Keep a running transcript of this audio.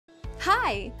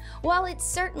Hi! While it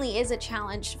certainly is a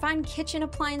challenge to find kitchen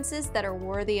appliances that are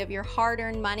worthy of your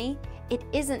hard-earned money, it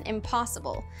isn't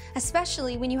impossible,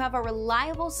 especially when you have a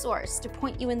reliable source to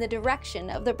point you in the direction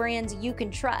of the brands you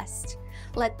can trust.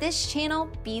 Let this channel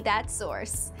be that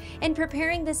source. In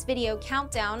preparing this video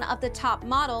countdown of the top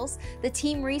models, the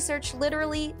team researched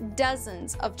literally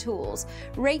dozens of tools,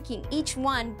 ranking each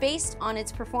one based on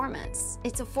its performance,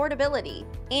 its affordability,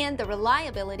 and the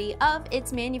reliability of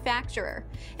its manufacturer,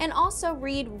 and also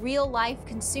read real-life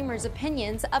consumers'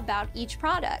 opinions about each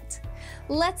product.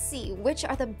 Let's see which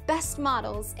are the best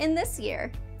models in this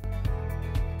year.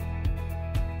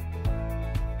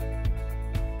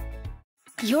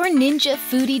 Your Ninja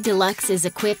Foodie Deluxe is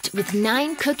equipped with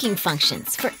 9 cooking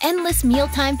functions for endless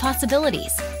mealtime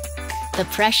possibilities. The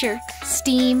pressure,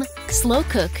 steam, slow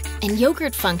cook, and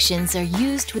yogurt functions are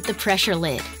used with the pressure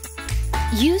lid.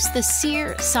 Use the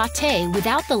sear, sauté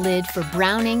without the lid for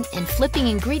browning and flipping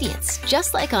ingredients,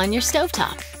 just like on your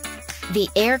stovetop. The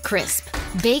air crisp,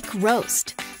 bake,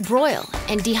 roast, broil,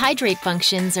 and dehydrate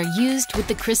functions are used with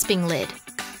the crisping lid.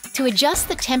 To adjust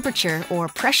the temperature or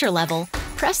pressure level,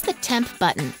 press the temp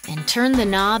button and turn the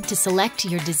knob to select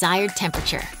your desired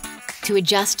temperature. To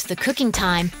adjust the cooking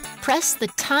time, press the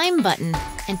time button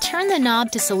and turn the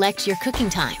knob to select your cooking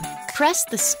time. Press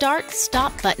the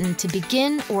start/stop button to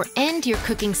begin or end your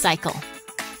cooking cycle.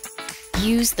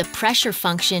 Use the pressure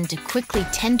function to quickly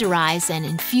tenderize and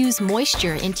infuse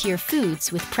moisture into your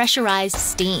foods with pressurized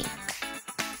steam.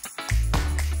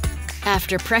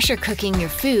 After pressure cooking your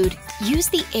food, use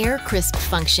the air crisp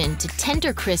function to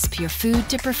tender crisp your food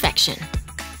to perfection.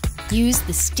 Use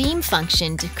the steam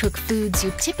function to cook foods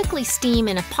you typically steam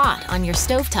in a pot on your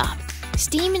stovetop.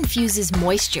 Steam infuses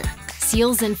moisture,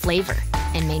 seals in flavor,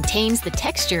 and maintains the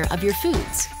texture of your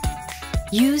foods.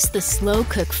 Use the slow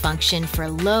cook function for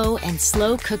low and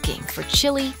slow cooking for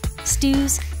chili,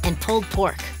 stews, and pulled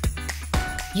pork.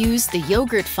 Use the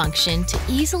yogurt function to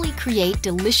easily create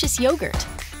delicious yogurt.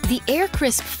 The air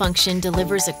crisp function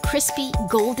delivers a crispy,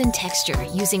 golden texture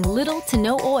using little to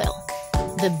no oil.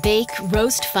 The bake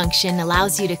roast function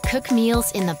allows you to cook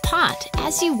meals in the pot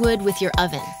as you would with your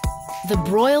oven. The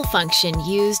broil function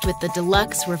used with the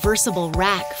deluxe reversible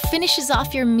rack finishes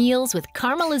off your meals with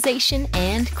caramelization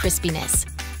and crispiness.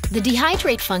 The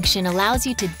dehydrate function allows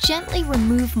you to gently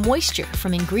remove moisture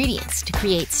from ingredients to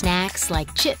create snacks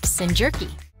like chips and jerky.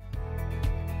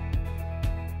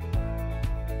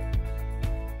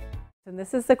 And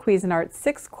this is the Cuisinart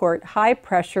 6-quart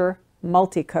high-pressure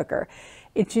multi-cooker.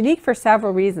 It's unique for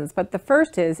several reasons, but the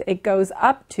first is it goes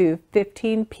up to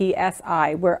 15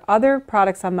 psi, where other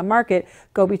products on the market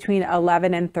go between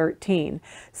 11 and 13.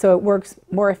 So it works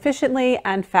more efficiently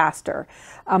and faster.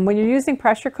 When you're using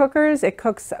pressure cookers, it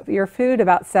cooks your food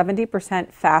about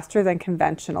 70% faster than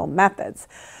conventional methods.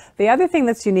 The other thing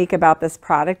that's unique about this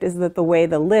product is that the way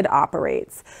the lid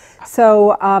operates.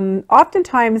 So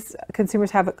oftentimes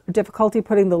consumers have difficulty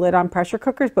putting the lid on pressure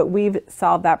cookers, but we've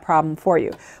solved that problem for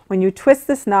you. When you twist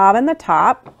this knob in the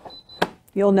top,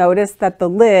 you'll notice that the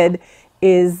lid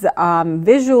is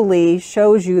visually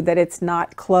shows you that it's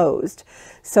not closed,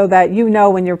 so that you know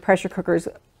when your pressure cooker's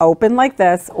open like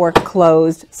this or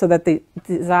closed, so that the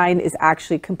design is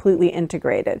actually completely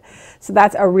integrated. So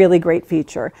that's a really great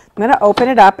feature. I'm going to open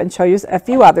it up and show you a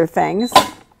few other things.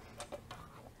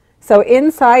 So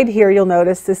inside here, you'll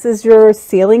notice this is your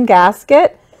sealing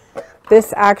gasket.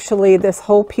 This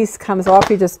whole piece comes off.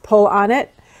 You just pull on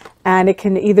it, and it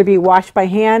can either be washed by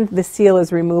hand. The seal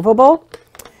is removable,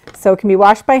 so it can be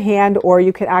washed by hand, or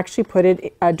you can actually put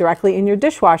it directly in your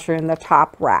dishwasher in the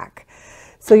top rack.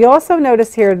 So you also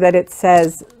notice here that it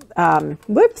says,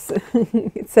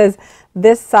 it says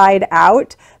this side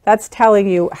out. That's telling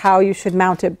you how you should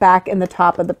mount it back in the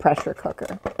top of the pressure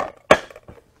cooker.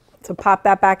 So pop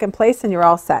that back in place and you're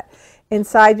all set.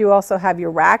 Inside you also have your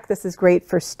rack. This is great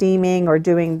for steaming or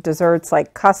doing desserts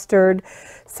like custard.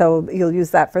 So you'll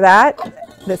use that for that.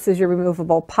 This is your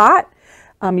removable pot.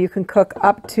 You can cook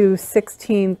up to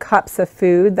 16 cups of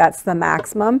food. That's the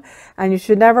maximum. And you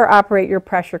should never operate your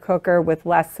pressure cooker with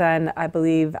less than, I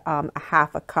believe, a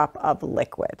half a cup of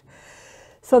liquid.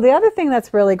 So the other thing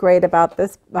that's really great about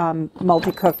this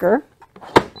multi-cooker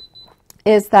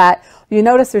is that you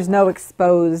notice there's no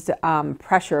exposed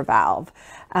pressure valve.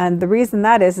 And the reason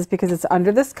that is because it's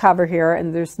under this cover here,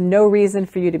 and there's no reason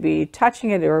for you to be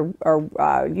touching it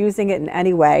or using it in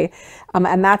any way.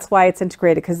 And that's why it's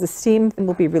integrated, because the steam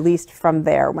will be released from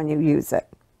there when you use it.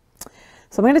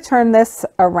 So I'm going to turn this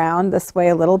around this way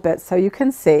a little bit so you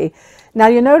can see. Now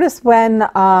you notice when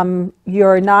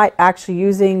you're not actually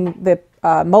using the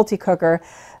multi-cooker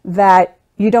that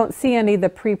you don't see any of the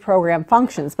pre-programmed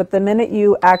functions, but the minute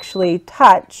you actually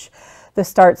touch the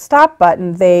start-stop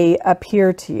button, they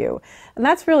appear to you. And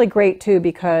that's really great too,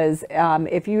 because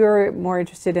if you're more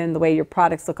interested in the way your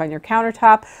products look on your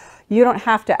countertop, you don't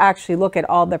have to actually look at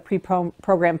all the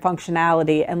pre-programmed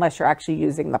functionality unless you're actually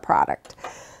using the product.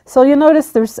 So you'll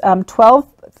notice there's 12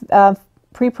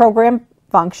 pre-programmed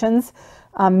functions.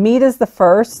 Meat is the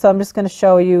first, so I'm just going to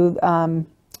show you,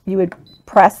 you would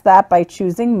press that by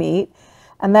choosing meat.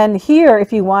 And then here,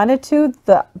 if you wanted to,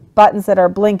 the buttons that are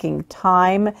blinking,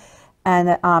 time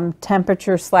and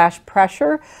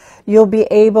temperature/pressure, you'll be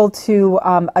able to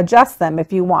adjust them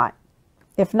if you want.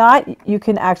 If not, you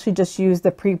can actually just use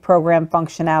the pre-programmed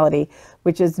functionality,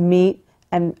 which is meat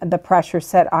and the pressure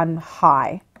set on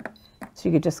high. So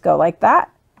you could just go like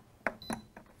that,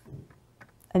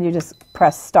 and you just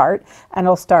press start, and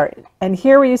it'll start. And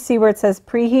here where you see where it says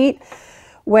preheat,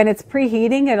 when it's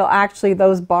preheating, it'll actually,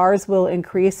 those bars will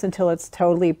increase until it's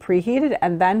totally preheated,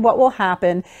 and then what will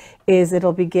happen is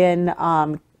it'll begin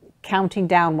counting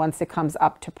down once it comes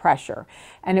up to pressure.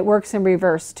 And it works in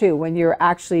reverse too. When you're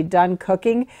actually done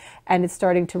cooking and it's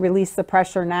starting to release the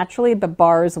pressure naturally, the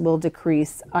bars will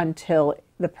decrease until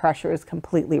the pressure is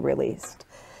completely released.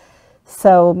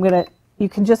 So you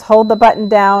can just hold the button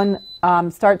down,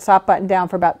 start-stop button down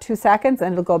for about 2 seconds,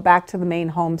 and it'll go back to the main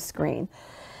home screen.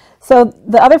 So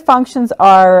the other functions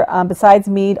are, besides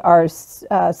meat, are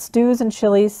stews and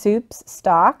chilies, soups,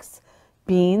 stocks,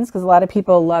 beans, because a lot of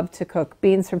people love to cook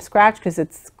beans from scratch because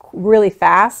it's really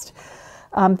fast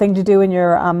thing to do in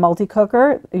your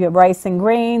multi-cooker. You have rice and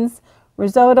grains,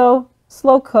 risotto,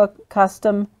 slow cook,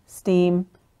 custom, steam,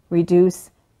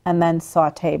 reduce, and then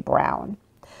saute brown.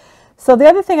 So the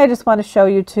other thing I just want to show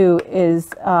you too is,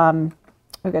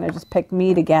 we're going to just pick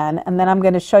meat again, and then I'm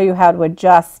going to show you how to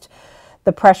adjust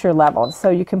the pressure level.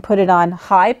 So you can put it on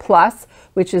high plus,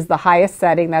 which is the highest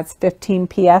setting, that's 15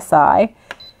 psi.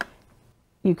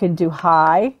 You can do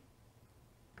high,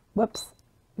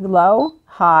 low,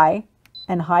 high,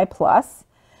 and high plus.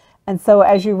 And so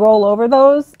as you roll over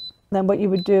those, then what you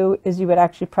would do is you would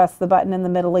actually press the button in the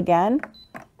middle again,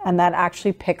 and that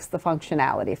actually picks the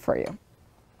functionality for you.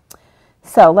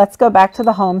 So let's go back to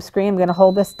the home screen. I'm going to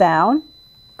hold this down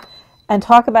and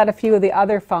talk about a few of the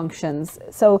other functions.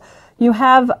 So you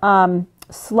have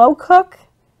slow cook,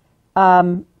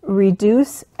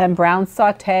 reduce, and brown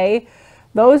saute.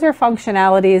 Those are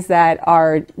functionalities that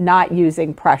are not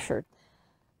using pressure.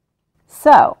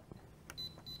 So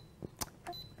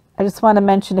I just want to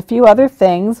mention a few other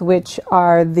things, which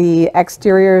are the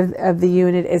exterior of the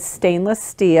unit is stainless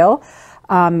steel.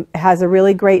 It has a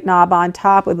really great knob on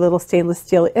top with a little stainless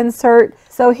steel insert.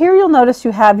 So here you'll notice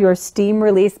you have your steam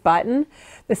release button.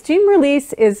 The steam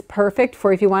release is perfect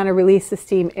for if you want to release the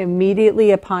steam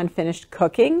immediately upon finished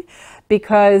cooking,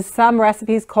 because some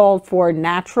recipes call for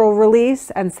natural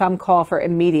release and some call for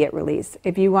immediate release.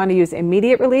 If you want to use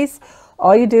immediate release,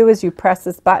 all you do is you press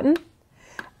this button,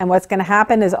 and what's going to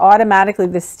happen is automatically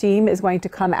the steam is going to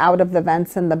come out of the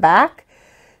vents in the back.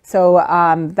 So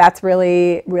that's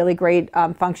really, really great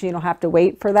function. You don't have to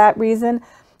wait for that reason.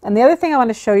 And the other thing I want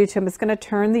to show you, Tim, is going to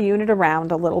turn the unit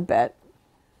around a little bit.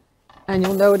 And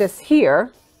you'll notice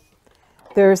here,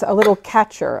 there's a little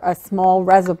catcher, a small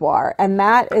reservoir, and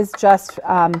that is just,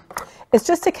 it's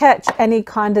just to catch any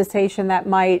condensation that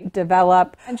might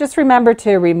develop. And just remember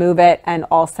to remove it and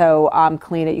also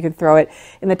clean it. You can throw it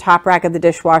in the top rack of the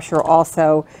dishwasher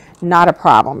also, not a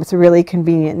problem. It's really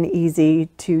convenient and easy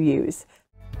to use.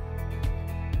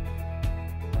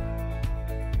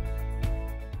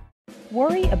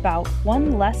 Worry about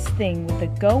one less thing with the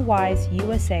GoWISE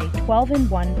USA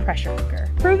 12-in-1 pressure cooker.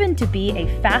 Proven to be a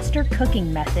faster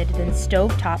cooking method than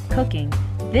stovetop cooking,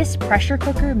 this pressure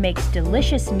cooker makes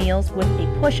delicious meals with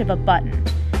a push of a button.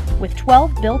 With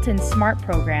 12 built-in smart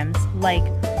programs like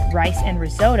rice and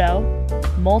risotto,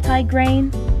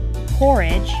 multigrain,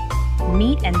 porridge,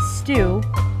 meat and stew,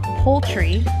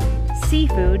 poultry,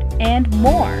 seafood, and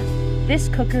more. This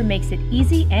cooker makes it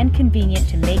easy and convenient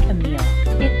to make a meal.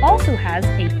 It also has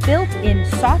a built-in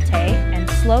saute and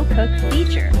slow cook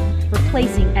feature,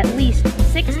 replacing at least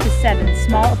 6 to 7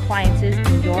 small appliances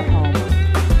in your home.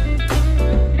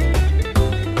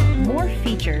 More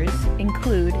features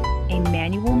include a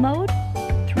manual mode,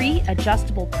 3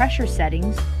 adjustable pressure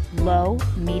settings, low,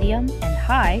 medium, and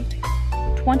high,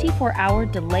 24-hour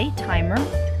delay timer,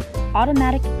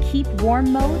 automatic keep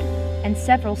warm mode, and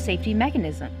several safety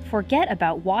mechanisms. Forget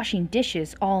about washing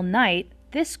dishes all night.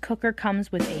 This cooker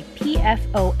comes with a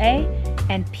PFOA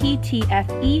and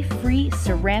PTFE-free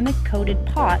ceramic-coated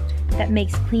pot that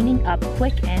makes cleaning up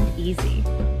quick and easy.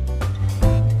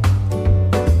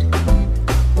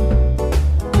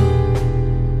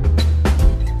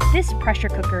 This pressure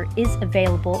cooker is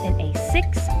available in a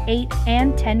 6, 8,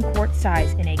 and 10 quart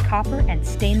size in a copper and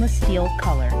stainless steel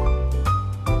color.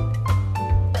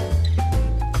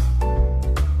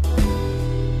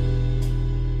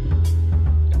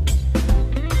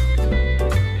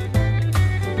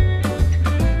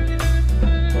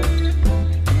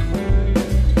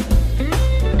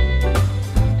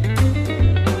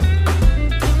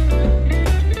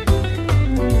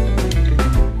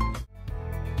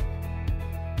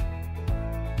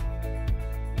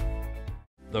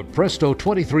 The Presto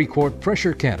 23-quart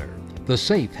pressure canner, the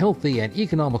safe, healthy, and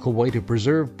economical way to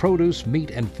preserve produce, meat,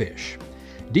 and fish.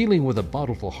 Dealing with a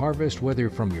bountiful harvest, whether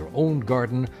from your own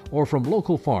garden or from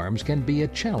local farms, can be a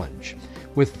challenge.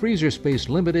 With freezer space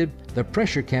limited, the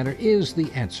pressure canner is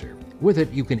the answer. With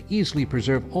it, you can easily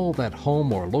preserve all that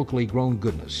home or locally grown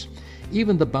goodness,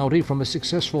 even the bounty from a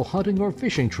successful hunting or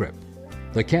fishing trip.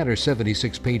 The Canner's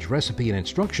 76-page recipe and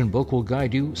instruction book will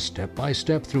guide you step by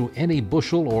step through any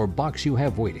bushel or box you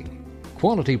have waiting.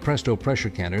 Quality Presto pressure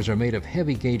canners are made of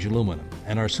heavy gauge aluminum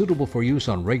and are suitable for use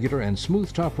on regular and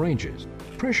smooth top ranges.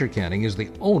 Pressure canning is the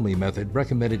only method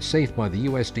recommended safe by the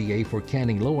USDA for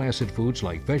canning low acid foods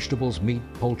like vegetables, meat,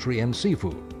 poultry, and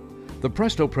seafood. The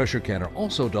Presto pressure canner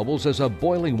also doubles as a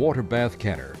boiling water bath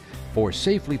canner for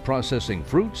safely processing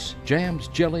fruits, jams,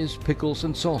 jellies, pickles,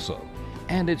 and salsa.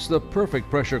 And it's the perfect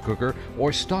pressure cooker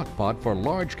or stock pot for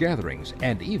large gatherings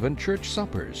and even church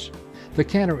suppers. The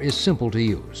canner is simple to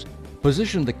use.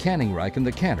 Position the canning rack in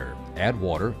the canner, add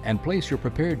water, and place your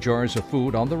prepared jars of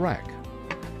food on the rack.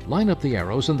 Line up the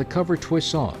arrows and the cover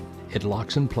twists on. It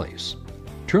locks in place.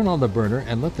 Turn on the burner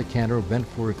and let the canner vent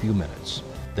for a few minutes.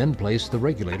 Then place the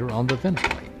regulator on the vent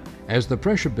pipe. As the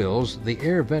pressure builds, the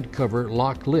air vent cover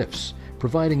lock lifts,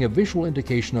 providing a visual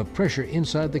indication of pressure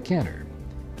inside the canner.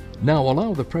 Now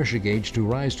allow the pressure gauge to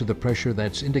rise to the pressure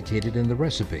that's indicated in the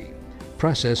recipe.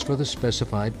 Process for the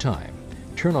specified time.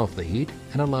 Turn off the heat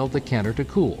and allow the canner to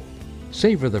cool.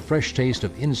 Savor the fresh taste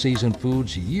of in-season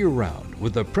foods year-round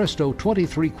with the Presto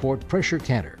 23-quart pressure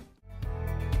canner.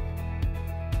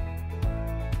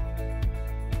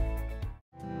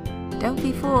 Don't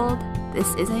be fooled,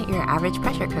 this isn't your average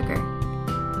pressure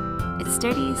cooker. It's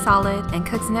sturdy, solid, and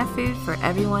cooks enough food for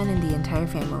everyone in the entire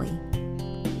family.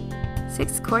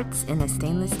 6 quarts in a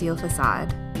stainless steel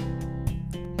facade.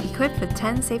 Equipped with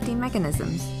 10 safety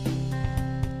mechanisms.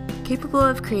 Capable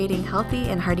of creating healthy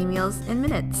and hearty meals in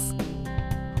minutes.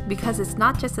 Because it's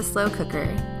not just a slow cooker,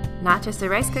 not just a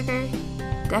rice cooker,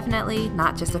 definitely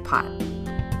not just a pot.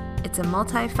 It's a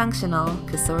multifunctional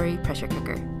COSORI pressure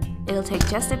cooker. It'll take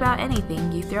just about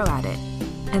anything you throw at it.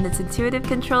 And its intuitive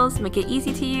controls make it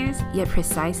easy to use, yet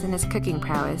precise in its cooking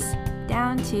prowess,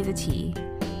 down to the T.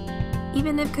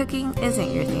 Even if cooking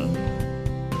isn't your thing.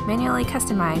 Manually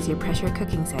customize your pressure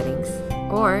cooking settings,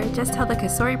 or just tell the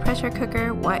COSORI pressure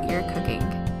cooker what you're cooking.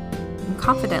 And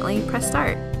confidently press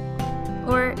start.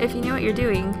 Or if you know what you're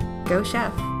doing, go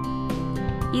chef.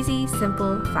 Easy,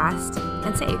 simple, fast,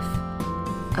 and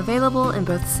safe. Available in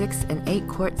both 6 and 8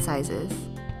 quart sizes.